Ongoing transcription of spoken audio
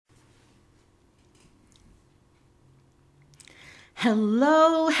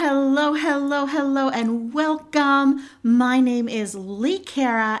Hello, hello, hello, hello, and welcome. My name is Lee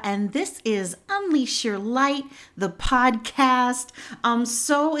Cara, and this is Unleash Your Light, the podcast. I'm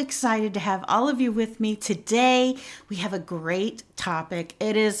so excited to have all of you with me today. We have a great topic.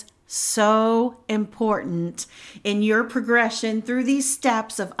 It is so important in your progression through these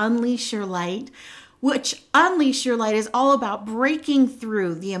steps of Unleash Your Light, which Unleash Your Light is all about breaking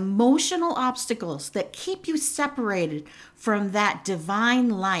through the emotional obstacles that keep you separated from that divine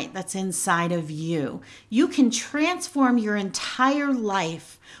light that's inside of you. You can transform your entire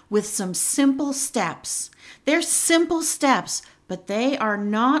life with some simple steps. They're simple steps, but they are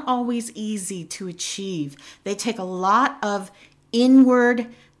not always easy to achieve. They take a lot of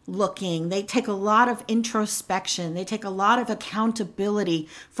inward looking. They take a lot of introspection. They take a lot of accountability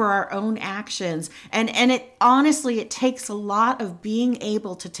for our own actions. And it honestly, it takes a lot of being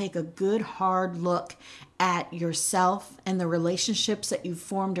able to take a good hard look at yourself and the relationships that you've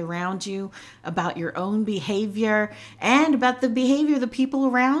formed around you, about your own behavior and about the behavior of the people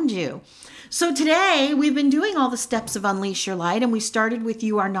around you. So today we've been doing all the steps of Unleash Your Light, and we started with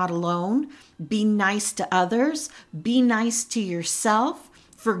You Are Not Alone. Be nice to others. Be nice to yourself.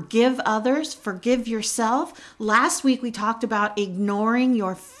 Forgive others, forgive yourself. Last week we talked about ignoring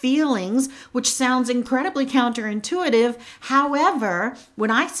your feelings, which sounds incredibly counterintuitive. However,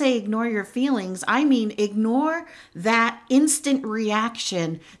 when I say ignore your feelings, I mean ignore that instant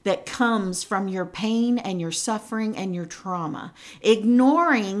reaction that comes from your pain and your suffering and your trauma.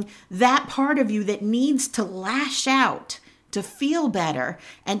 Ignoring that part of you that needs to lash out to feel better,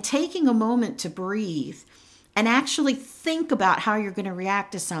 and taking a moment to breathe and actually think about how you're going to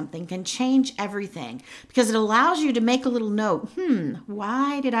react to something can change everything, because it allows you to make a little note.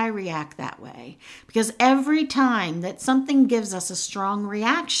 Why did I react that way? Because every time that something gives us a strong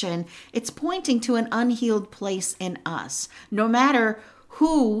reaction, it's pointing to an unhealed place in us. No matter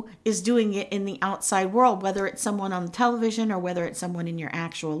who is doing it in the outside world, whether it's someone on the television or whether it's someone in your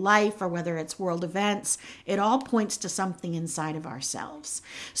actual life or whether it's world events, it all points to something inside of ourselves.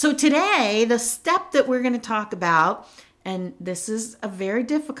 So today, the step that we're going to talk about, and this is a very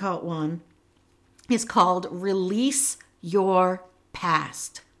difficult one, is called Release Your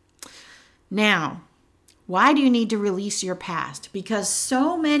Past. Now, why do you need to release your past? Because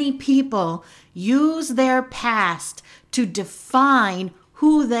so many people use their past to define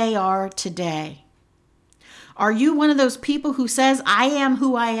who they are today. Are you one of those people who says, I am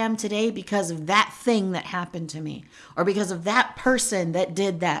who I am today because of that thing that happened to me, or because of that person that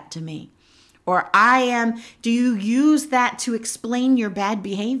did that to me? Or do you use that to explain your bad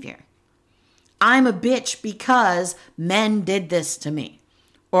behavior? I'm a bitch because men did this to me.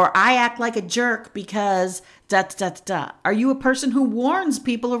 Or I act like a jerk because da da da da. Are you a person who warns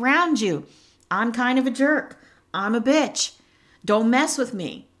people around you? I'm kind of a jerk. I'm a bitch. Don't mess with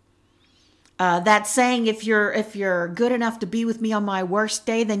me. That saying, if you're good enough to be with me on my worst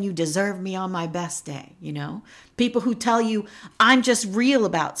day, then you deserve me on my best day. You know, people who tell you I'm just real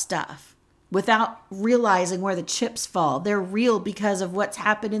about stuff without realizing where the chips fall. They're real because of what's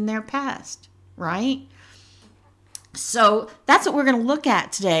happened in their past, right? So that's what we're going to look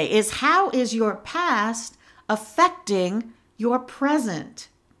at today, is how is your past affecting your present?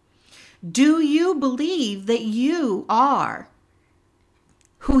 Do you believe that you are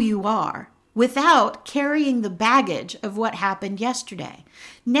who you are without carrying the baggage of what happened yesterday?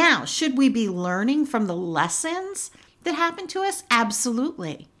 Now, should we be learning from the lessons that happened to us?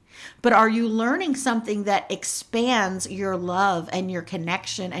 Absolutely. But are you learning something that expands your love and your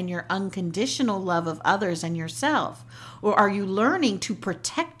connection and your unconditional love of others and yourself? Or are you learning to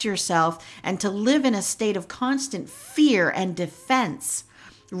protect yourself and to live in a state of constant fear and defense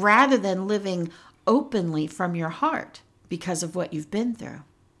rather than living openly from your heart because of what you've been through?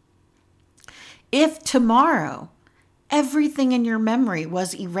 If tomorrow everything in your memory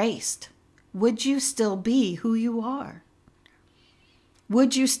was erased, would you still be who you are?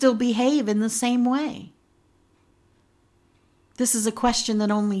 Would you still behave in the same way? This is a question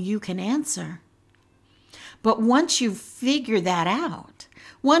that only you can answer. But once you figure that out,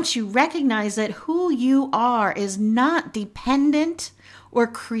 once you recognize that who you are is not dependent or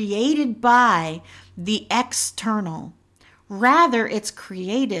created by the external, rather, it's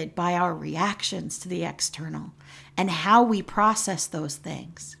created by our reactions to the external and how we process those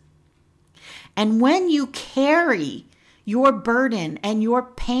things. And when you carry your burden and your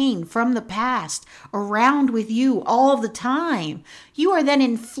pain from the past around with you all the time, you are then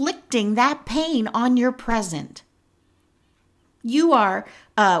inflicting that pain on your present. You are,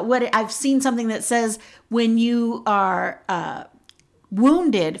 I've seen something that says when you are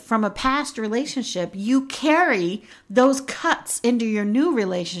wounded from a past relationship, you carry those cuts into your new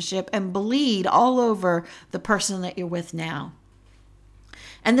relationship and bleed all over the person that you're with now.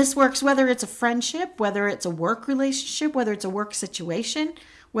 And this works whether it's a friendship, whether it's a work relationship, whether it's a work situation,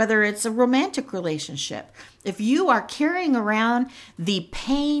 whether it's a romantic relationship. If you are carrying around the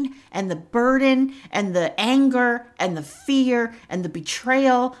pain and the burden and the anger and the fear and the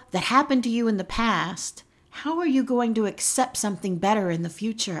betrayal that happened to you in the past, how are you going to accept something better in the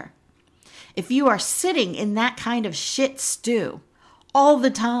future? If you are sitting in that kind of shit stew all the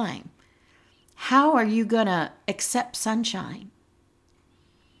time, how are you going to accept sunshine?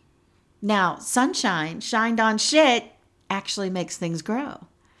 Now, sunshine shined on shit actually makes things grow.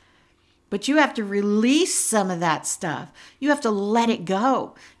 But you have to release some of that stuff. You have to let it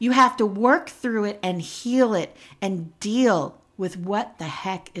go. You have to work through it and heal it and deal with what the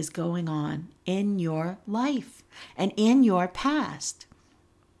heck is going on in your life and in your past.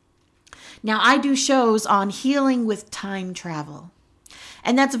 Now, I do shows on healing with time travel.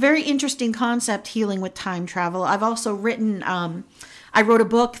 And that's a very interesting concept, healing with time travel. I've also written, I wrote a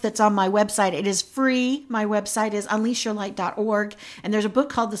book that's on my website. It is free. My website is unleashyourlight.org. And there's a book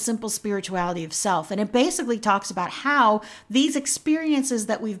called The Simple Spirituality of Self. And it basically talks about how these experiences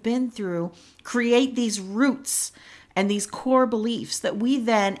that we've been through create these roots and these core beliefs that we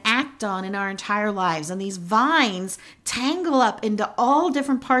then act on in our entire lives. And these vines tangle up into all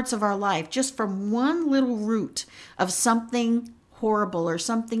different parts of our life just from one little root of something horrible or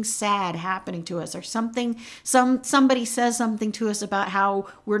something sad happening to us, or somebody says something to us about how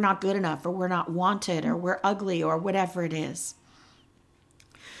we're not good enough, or we're not wanted, or we're ugly, or whatever it is.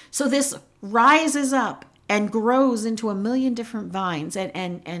 So this rises up and grows into a million different vines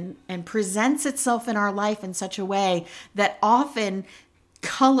and presents itself in our life in such a way that often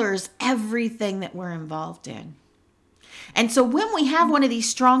colors everything that we're involved in. And so when we have one of these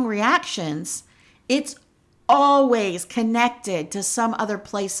strong reactions, it's always connected to some other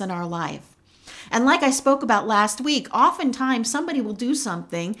place in our life. And like I spoke about last week, oftentimes somebody will do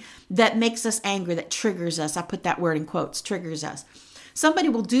something that makes us angry, that triggers us. I put that word in quotes, triggers us. Somebody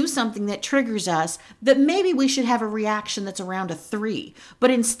will do something that triggers us that maybe we should have a reaction that's around a 3.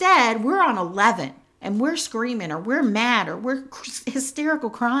 But instead, we're on 11 and we're screaming, or we're mad, or we're hysterical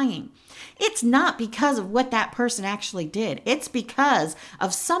crying. It's not because of what that person actually did. It's because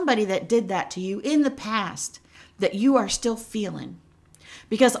of somebody that did that to you in the past that you are still feeling.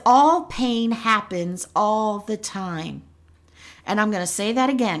 Because all pain happens all the time. And I'm going to say that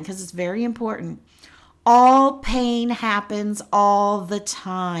again because it's very important. All pain happens all the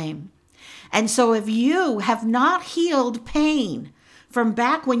time. And so if you have not healed pain from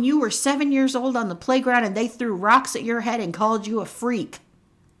back when you were 7 years old on the playground and they threw rocks at your head and called you a freak,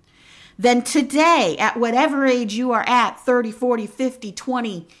 then today, at whatever age you are at, 30, 40, 50,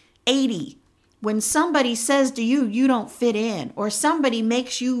 20, 80, when somebody says to you, you don't fit in, or somebody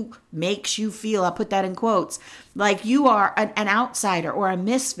makes you feel, I'll put that in quotes, like you are an outsider or a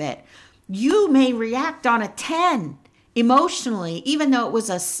misfit, you may react on a 10 emotionally, even though it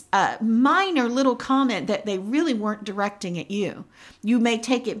was a minor little comment that they really weren't directing at you. You may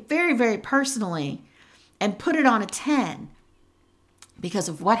take it very, very personally and put it on a 10 because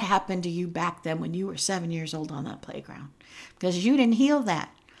of what happened to you back then when you were 7 years old on that playground, because you didn't heal that.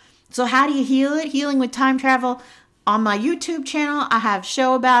 So how do you heal it? Healing with time travel. On my YouTube channel, I have a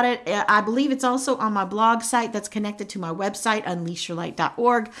show about it. I believe it's also on my blog site that's connected to my website,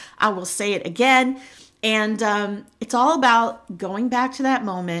 unleashyourlight.org. I will say it again. And it's all about going back to that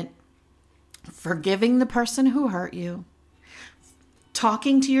moment, forgiving the person who hurt you,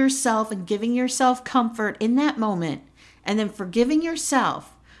 talking to yourself and giving yourself comfort in that moment, and then forgiving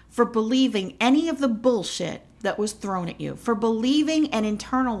yourself for believing any of the bullshit that was thrown at you, for believing and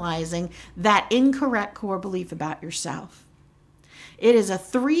internalizing that incorrect core belief about yourself. It is a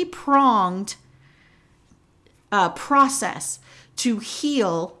 3-pronged process to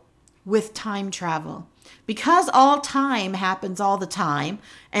heal with time travel. Because all time happens all the time,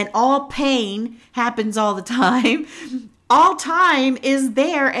 and all pain happens all the time, all time is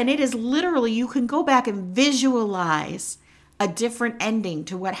there, and it is literally, you can go back and visualize a different ending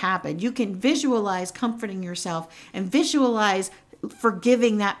to what happened. You can visualize comforting yourself and visualize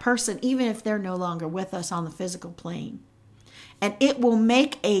forgiving that person, even if they're no longer with us on the physical plane. And it will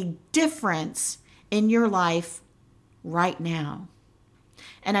make a difference in your life right now.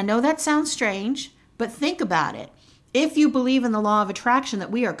 And I know that sounds strange, but think about it. If you believe in the law of attraction,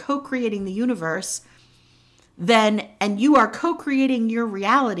 that we are co-creating the universe, then, and you are co-creating your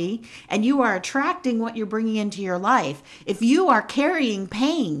reality, and you are attracting what you're bringing into your life. If you are carrying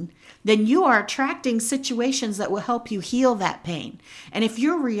pain then you are attracting situations that will help you heal that pain. And if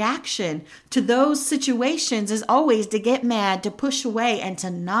your reaction to those situations is always to get mad, to push away, and to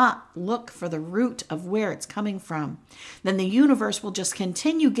not look for the root of where it's coming from, then the universe will just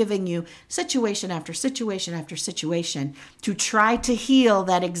continue giving you situation after situation after situation to try to heal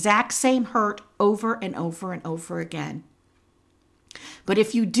that exact same hurt over and over and over again. But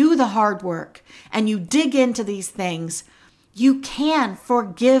if you do the hard work and you dig into these things, you can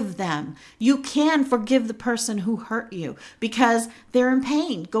forgive them. You can forgive the person who hurt you because they're in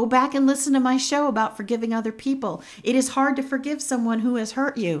pain. Go back and listen to my show about forgiving other people. It is hard to forgive someone who has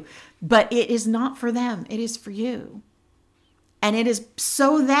hurt you, but it is not for them. It is for you. And it is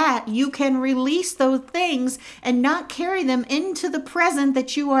so that you can release those things and not carry them into the present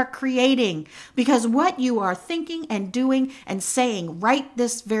that you are creating. Because what you are thinking and doing and saying right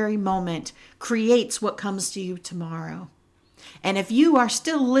this very moment creates what comes to you tomorrow. And if you are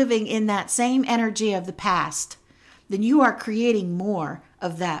still living in that same energy of the past, then you are creating more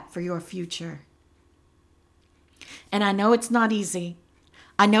of that for your future. And I know it's not easy.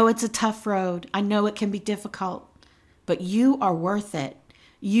 I know it's a tough road. I know it can be difficult. But you are worth it.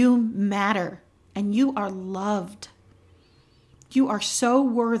 You matter. And you are loved. You are so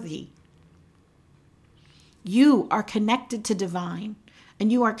worthy. You are connected to divine.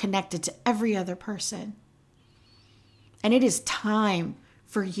 And you are connected to every other person. And it is time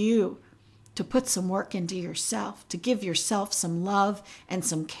for you to put some work into yourself, to give yourself some love and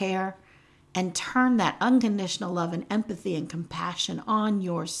some care, and turn that unconditional love and empathy and compassion on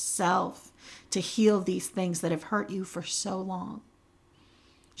yourself to heal these things that have hurt you for so long.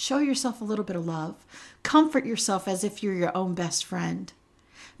 Show yourself a little bit of love. Comfort yourself as if you're your own best friend.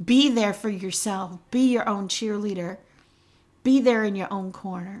 Be there for yourself. Be your own cheerleader. Be there in your own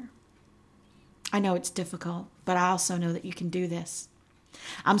corner. I know it's difficult, but I also know that you can do this.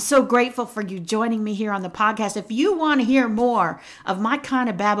 I'm so grateful for you joining me here on the podcast. If you want to hear more of my kind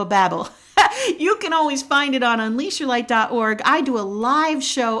of babble, you can always find it on unleashyourlight.org. I do a live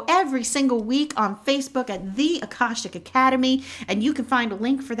show every single week on Facebook at The Akashic Academy, and you can find a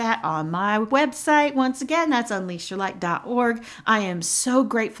link for that on my website. Once again, that's unleashyourlight.org. I am so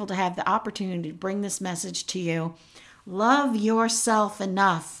grateful to have the opportunity to bring this message to you. Love yourself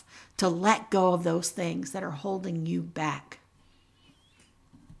enough to let go of those things that are holding you back.